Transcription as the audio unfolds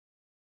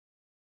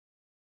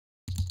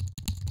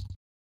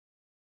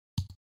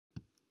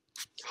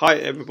Hi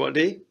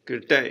everybody,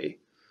 good day.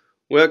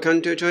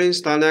 Welcome to join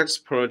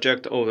StarlingX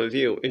Project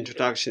Overview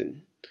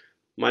Introduction.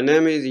 My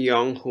name is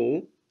Yong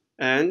Hu,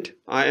 and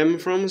I am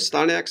from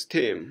StarlingX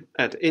team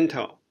at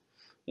Intel.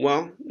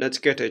 Well, let's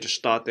get it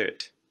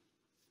started.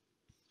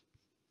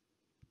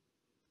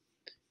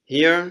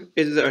 Here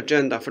is the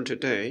agenda for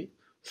today.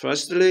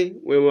 Firstly,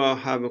 we will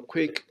have a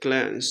quick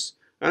glance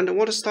at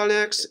what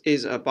StarlingX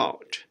is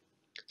about.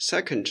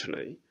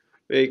 Secondly,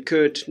 we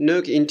could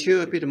look into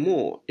a bit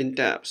more in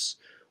depth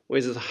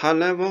with the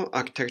high-level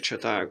architecture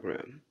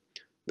diagram.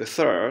 The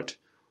third,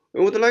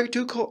 we would like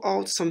to call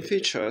out some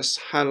features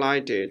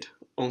highlighted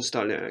on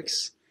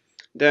StarlingX.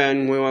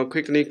 Then we will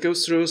quickly go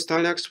through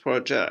StarlingX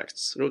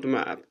project's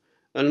roadmap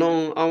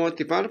along our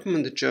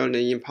development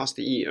journey in past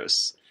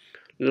years.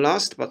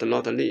 Last but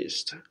not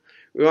least,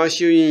 we are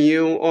showing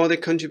you all the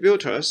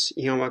contributors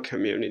in our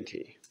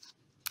community.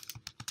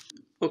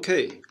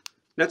 Okay,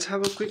 let's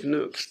have a quick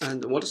look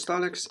at what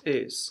StarlingX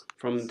is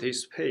from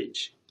this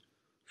page.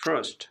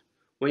 First,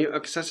 when you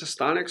access the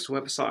StarlingX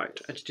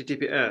website at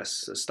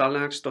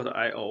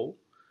https://starlingx.io,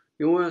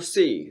 you will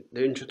see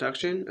the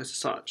introduction as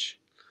such.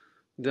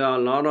 There are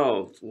a lot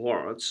of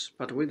words,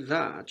 but with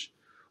that,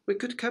 we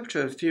could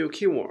capture a few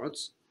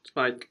keywords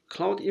like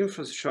cloud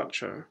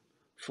infrastructure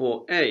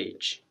for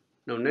edge,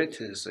 no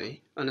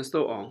latency, and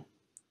so on.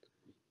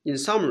 In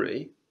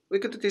summary, we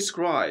could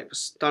describe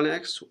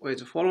StarlingX with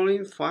the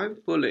following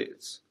 5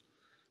 bullets.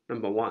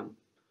 Number 1.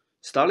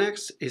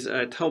 StarlingX is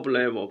a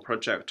top-level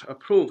project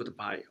approved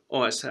by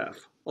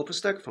OSF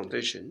OpenStack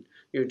Foundation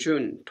in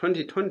June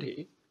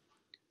 2020.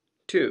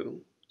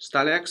 2.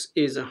 StarlingX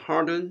is a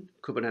hardened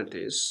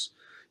Kubernetes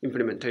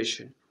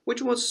implementation,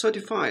 which was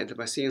certified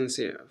by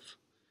CNCF.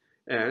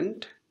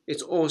 And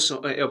it's also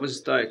an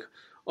OpenStack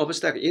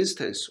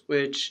instance,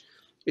 which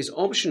is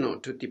optional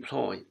to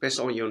deploy based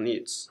on your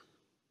needs.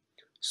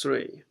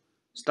 3.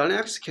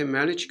 StarlingX can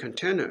manage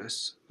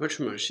containers,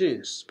 virtual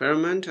machines,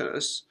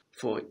 parameters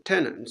for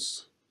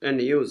tenants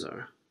and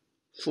user.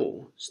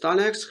 4.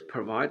 StarlingX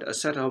provides a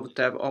set of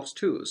DevOps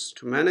tools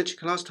to manage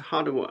cluster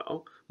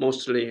hardware,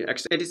 mostly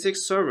x86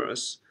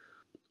 servers,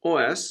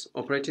 OS,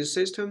 operating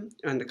system,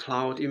 and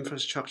cloud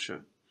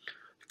infrastructure.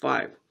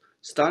 5.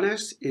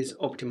 StarlingX is an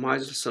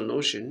optimized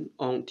solution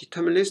on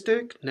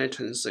deterministic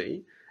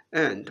latency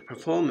and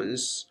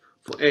performance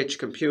for edge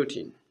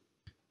computing.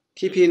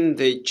 Keeping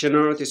the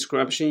general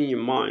description in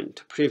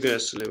mind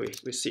previously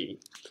we see.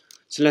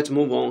 So let's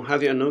move on,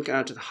 having a look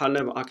at the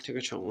high-level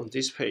architecture on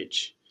this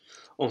page.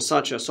 On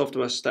such a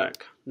software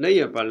stack,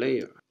 layer by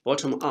layer,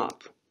 bottom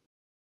up,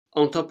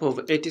 on top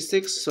of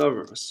 86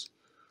 servers,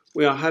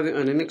 we are having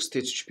a Linux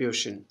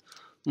distribution.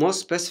 More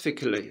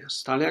specifically,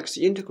 StarlingX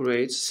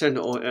integrates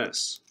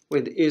CentOS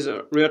with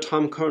either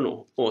real-time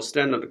kernel or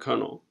standard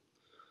kernel.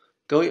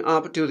 Going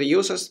up to the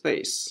user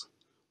space,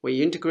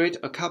 we integrate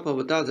a couple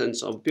of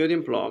dozens of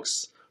building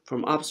blocks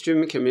from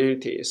upstream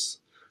communities,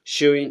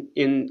 shown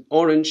in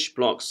orange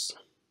blocks.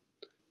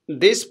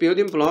 These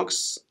building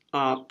blocks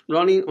are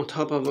running on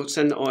top of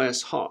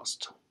CentOS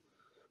host,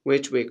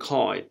 which we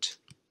call it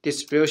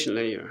distribution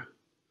layer.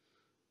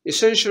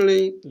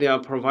 Essentially, they are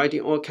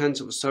providing all kinds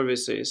of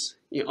services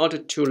in order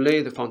to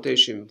lay the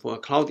foundation for a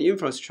cloud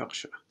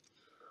infrastructure.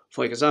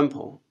 For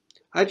example,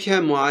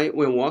 IPMI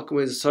will work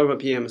with server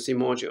PMC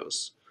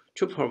modules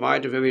to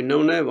provide very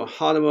low-level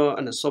hardware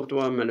and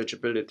software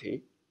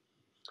manageability.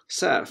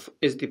 Ceph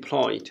is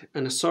deployed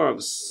and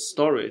serves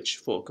storage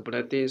for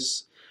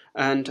Kubernetes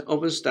and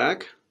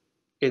OpenStack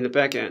in the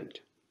backend.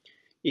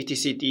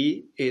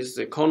 etcd is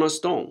the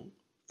cornerstone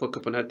for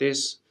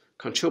Kubernetes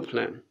control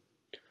plane.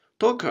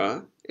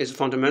 Docker is a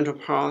fundamental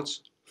part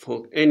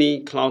for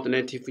any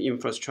cloud-native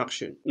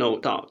infrastructure, no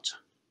doubt.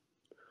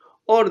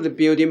 All the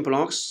building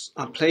blocks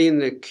are playing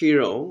the key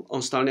role on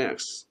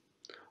StarlingX.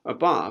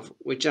 Above,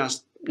 we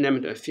just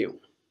named a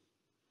few.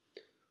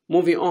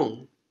 Moving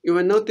on, you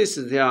will notice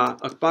there are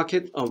a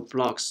bucket of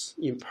blocks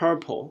in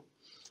purple: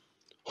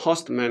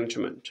 host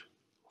management,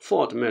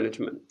 fault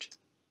management,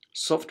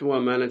 software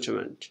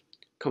management,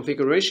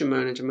 configuration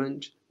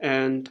management,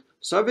 and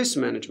service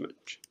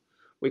management.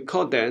 We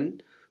call them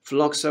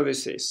flock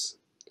services,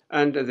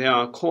 and they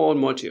are core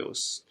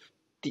modules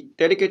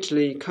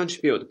delicately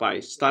contributed by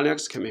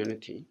StarlingX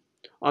community,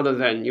 other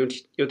than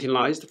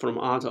utilized from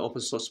other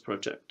open source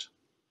projects.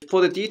 For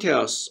the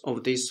details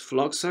of these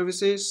flock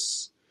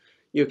services,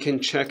 you can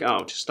check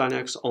out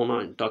StarlingX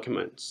online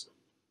documents.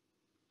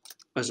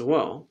 As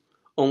well,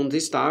 on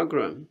this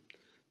diagram,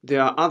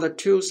 there are other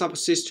 2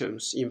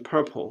 subsystems in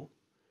purple,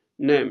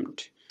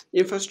 named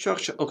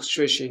Infrastructure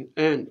Orchestration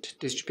and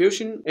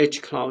Distribution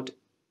Edge Cloud.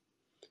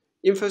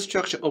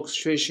 Infrastructure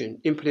Orchestration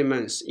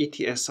implements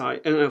ETSI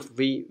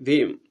NFV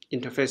Vim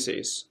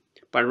interfaces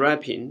by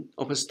wrapping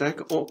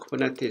OpenStack or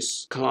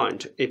Kubernetes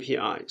client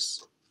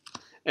APIs.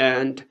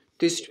 And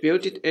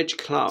Distributed Edge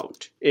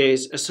Cloud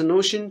is a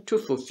solution to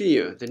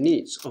fulfill the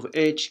needs of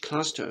edge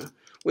cluster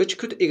which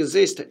could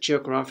exist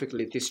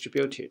geographically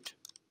distributed.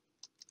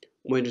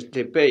 With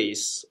the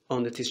base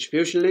on the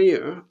distribution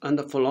layer and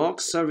the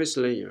flock service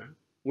layer,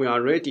 we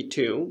are ready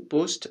to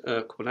boost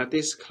a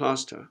Kubernetes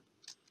cluster.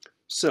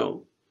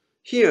 So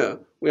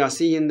here we are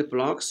seeing the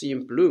blocks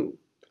in blue.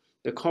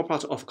 The core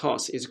part, of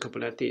course, is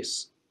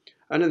Kubernetes.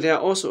 And there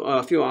are also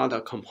a few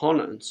other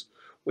components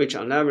which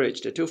are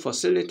leveraged to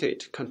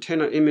facilitate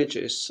container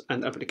images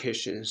and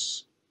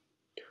applications.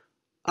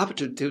 Up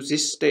to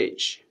this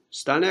stage,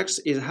 StarlingX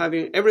is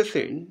having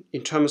everything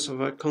in terms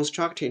of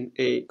constructing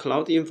a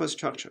cloud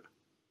infrastructure.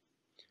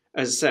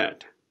 As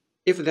said,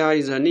 if there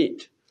is a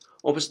need,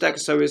 OpenStack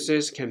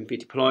services can be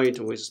deployed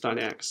with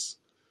StarlingX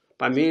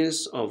by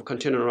means of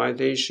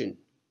containerization.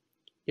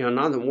 In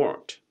another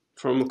word,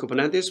 from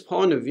Kubernetes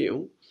point of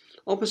view,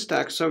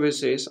 OpenStack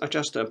services are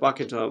just a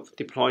bucket of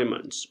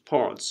deployments,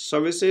 pods,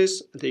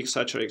 services,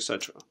 etc.,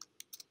 etc.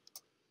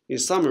 In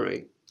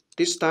summary,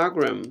 this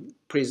diagram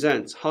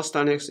presents how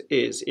StarlingX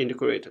is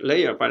integrated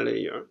layer by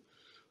layer.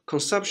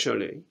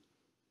 Conceptually,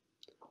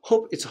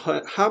 hope it's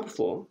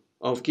helpful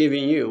of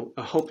giving you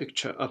a whole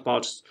picture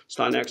about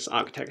StarlingX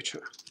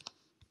architecture.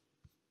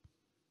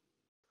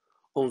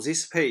 On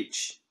this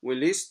page, we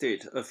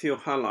listed a few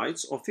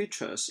highlights or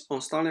features on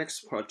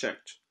StarlingX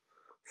project.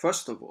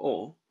 First of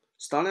all,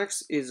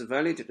 StarlingX is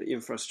validated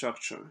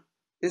infrastructure.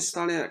 In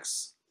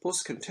StarlingX,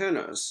 both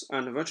containers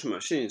and virtual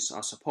machines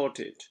are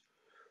supported.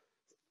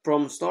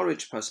 From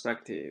storage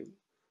perspective,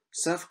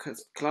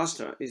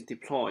 self-cluster is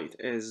deployed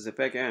as the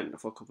backend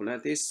for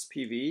Kubernetes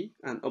PV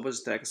and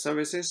OpenStack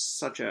services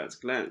such as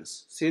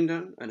Glance,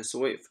 Cinder, and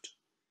Swift.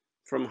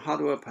 From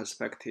hardware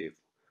perspective,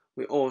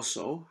 we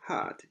also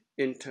had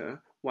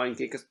Inter 1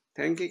 gig,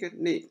 10 gig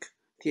NIC,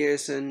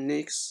 TSN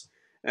NICs,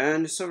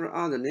 and several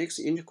other NICs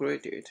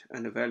integrated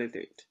and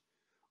validated.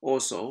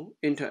 Also,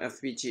 Inter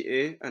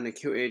FPGA and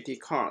QAD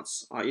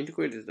cards are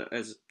integrated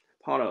as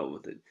part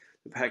of the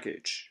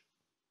package.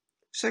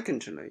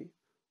 Secondly,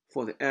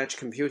 for the edge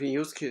computing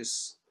use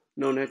case,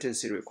 no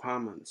latency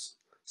requirements.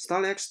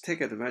 StarlingX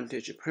takes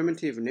advantage of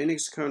primitive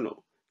Linux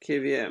kernel,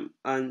 KVM,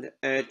 and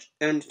edge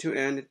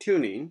end-to-end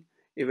tuning,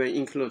 even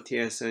include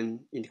TSN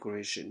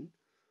integration.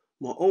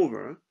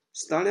 Moreover,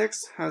 StarlingX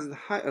has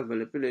high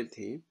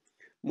availability,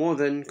 more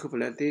than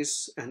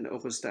Kubernetes and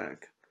OpenStack.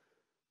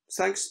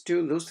 Thanks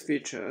to those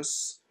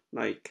features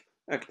like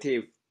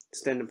active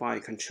standby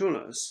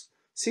controllers,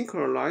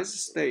 synchronized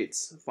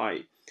states by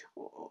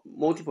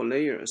multiple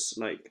layers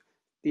like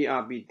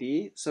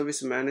DRBD,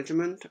 service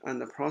management,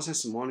 and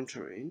process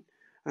monitoring,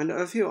 and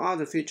a few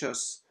other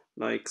features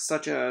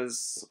such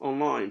as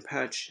online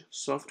patch,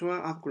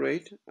 software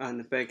upgrade,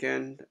 and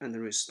backend and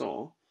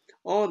restore.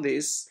 All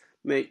these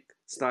make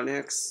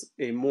StarlingX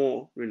a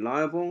more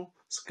reliable,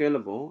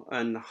 scalable,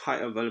 and high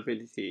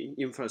availability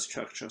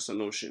infrastructure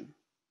solution.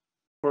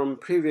 From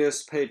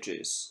previous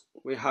pages,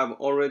 we have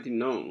already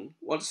known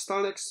what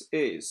StarlingX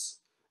is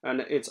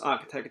and its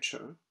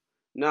architecture.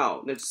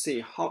 Now let's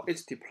see how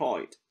it's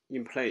deployed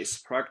in place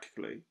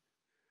practically.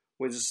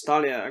 With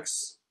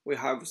StarlingX, we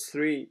have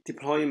 3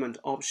 deployment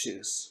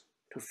options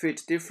to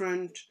fit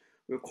different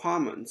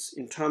requirements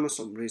in terms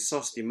of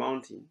resource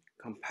demanding,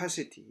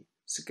 capacity,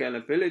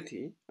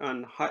 scalability,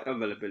 and high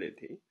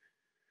availability.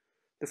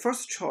 The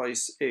first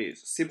choice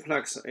is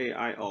Simplex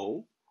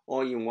AIO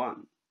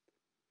all-in-one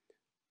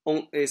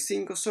on a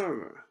single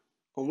server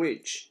on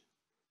which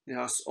there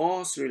are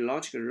all 3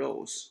 logical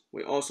roles.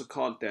 We also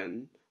call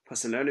them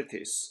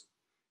personalities,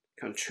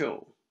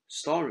 control,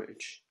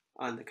 storage,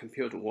 and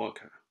compute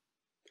worker.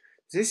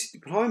 This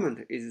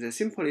deployment is the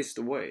simplest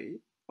way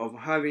of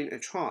having a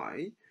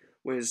try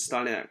with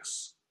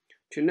StarlingX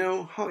to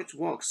know how it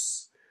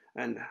works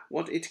and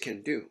what it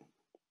can do,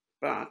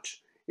 but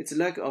its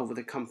lack of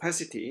the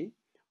capacity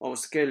of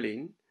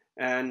scaling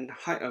and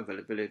high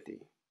availability.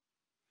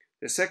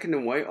 The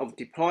second way of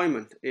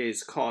deployment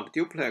is called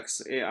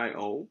duplex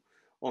AIO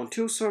on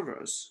 2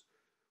 servers.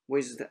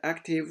 With the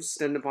active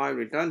standby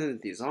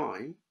redundant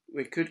design,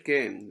 we could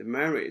gain the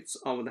merits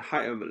of the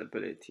high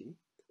availability,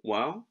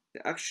 while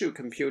the actual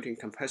computing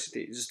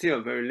capacity is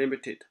still very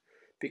limited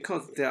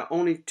because there are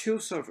only 2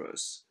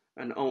 servers,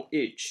 and on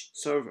each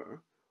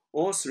server,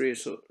 all 3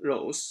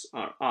 rows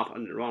are up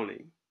and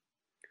running.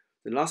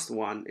 The last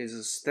one is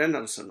a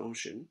standard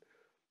solution.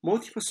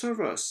 Multiple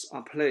servers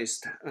are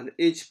placed and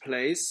each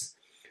plays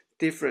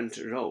different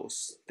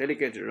roles,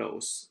 dedicated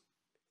roles,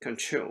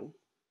 control,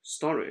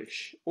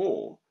 storage,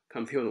 or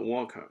compute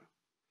worker.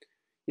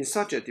 In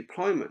such a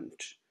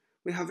deployment,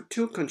 we have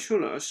 2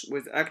 controllers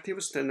with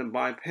active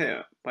standby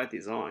pair by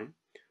design,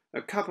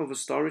 a couple of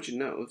storage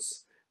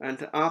nodes,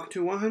 and up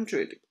to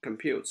 100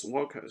 compute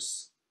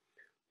workers.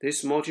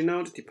 This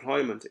multi-node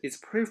deployment is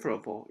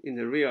preferable in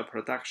the real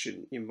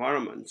production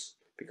environment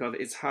because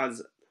it has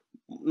a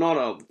lot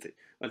of the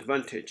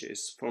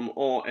advantages from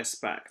all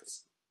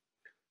aspects.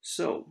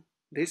 So,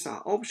 these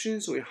are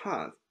options we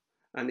have,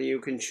 and you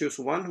can choose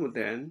one of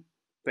them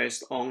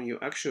based on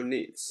your actual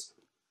needs.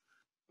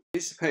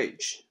 This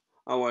page,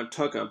 I will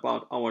talk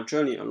about our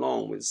journey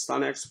along with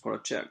StarlingX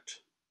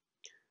project.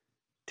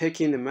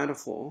 Taking the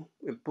metaphor,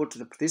 we put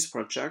this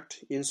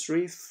project in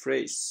 3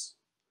 phases: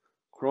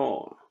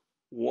 crawl,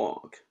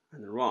 walk,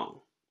 and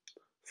run.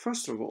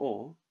 First of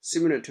all,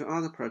 similar to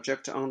other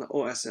projects on the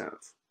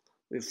OSF,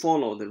 we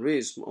follow the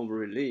rhythm of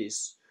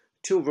release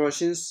 2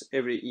 versions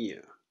every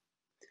year.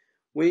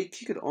 We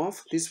kicked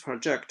off this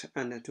project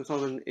in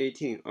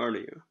 2018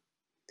 earlier,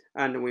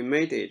 and we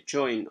made it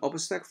join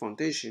OpenStack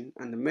Foundation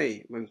and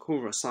May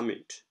Vancouver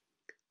Summit.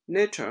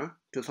 Later,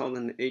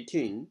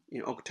 2018,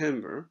 in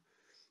October,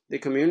 the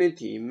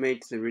community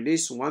made the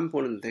release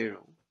 1.0.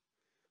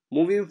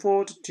 Moving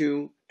forward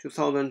to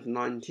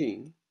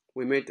 2019,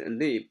 we made a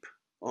leap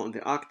on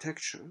the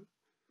architecture.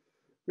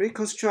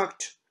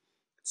 Reconstruct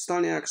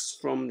StarlingX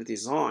from the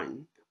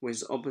design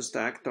with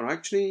OpenStack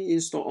directly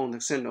installed on the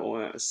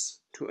CentOS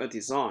to a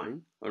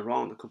design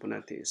around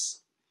Kubernetes.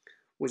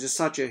 With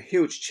such a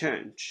huge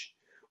change,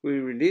 we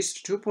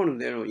released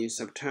 2.0 in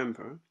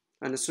September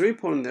and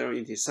 3.0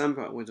 in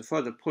December with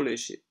further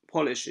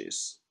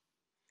polishes.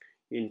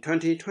 In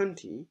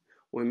 2020,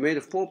 we made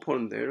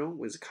 4.0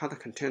 with Kata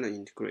Container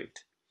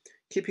Integrate,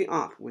 keeping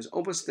up with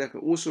OpenStack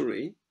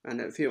Usuri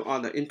and a few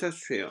other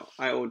industrial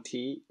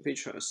IoT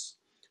features,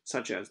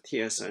 such as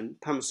TSN,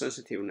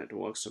 time-sensitive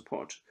network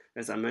support,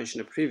 as I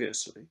mentioned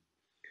previously.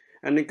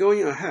 And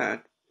going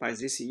ahead, by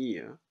this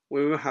year,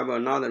 we will have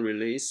another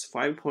release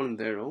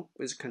 5.0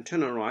 with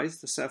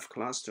containerized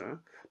self-cluster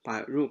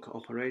by Rook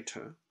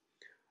operator.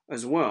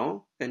 As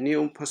well, a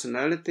new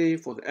personality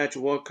for the Edge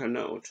Worker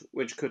node,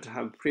 which could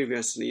have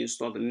previously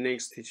installed the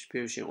Linux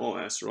distribution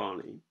OS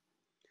running.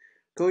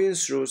 Going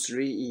through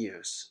 3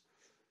 years,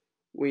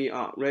 we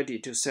are ready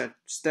to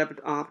step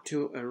up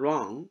to a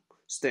run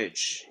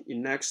stage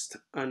in next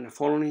and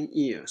following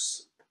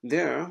years.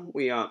 There,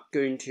 we are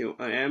going to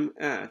aim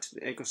at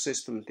the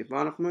ecosystem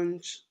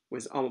development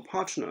with our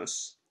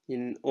partners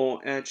in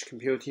all edge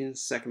computing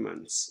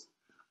segments.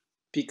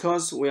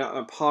 Because we are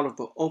a part of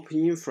the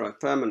OpenInfra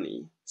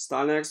family,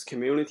 StarlingX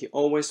community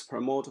always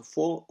promotes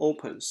 4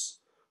 opens.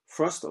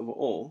 First of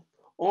all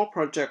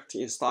projects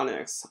in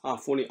StarlingX are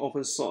fully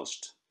open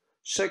sourced.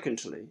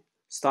 Secondly,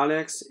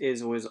 StarlingX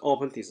is with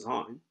open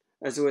design,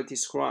 as we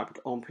described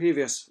on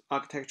previous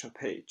architecture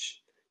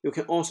page. You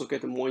can also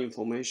get more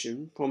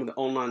information from the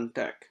online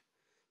deck.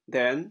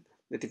 Then,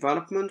 the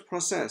development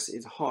process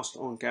is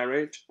hosted on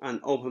Garage and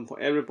open for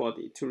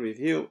everybody to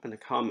review and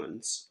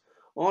comments.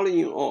 All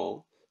in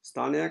all,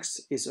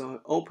 StarlingX is an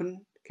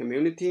open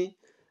community,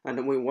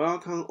 and we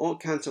welcome all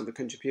kinds of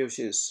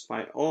contributions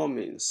by all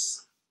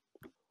means.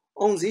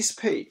 On this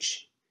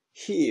page,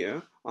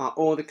 here are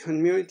all the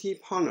community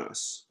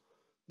partners.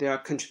 They are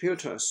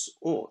contributors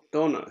or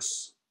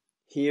donors.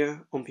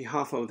 Here, on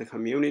behalf of the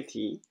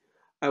community,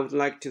 I would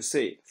like to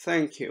say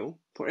thank you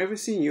for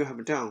everything you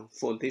have done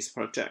for these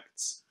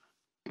projects.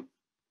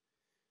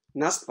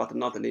 Last but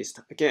not least,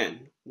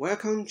 again,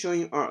 welcome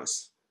joining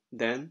us.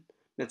 Then,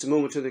 let's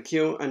move to the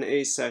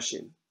Q&A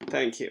session.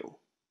 Thank you.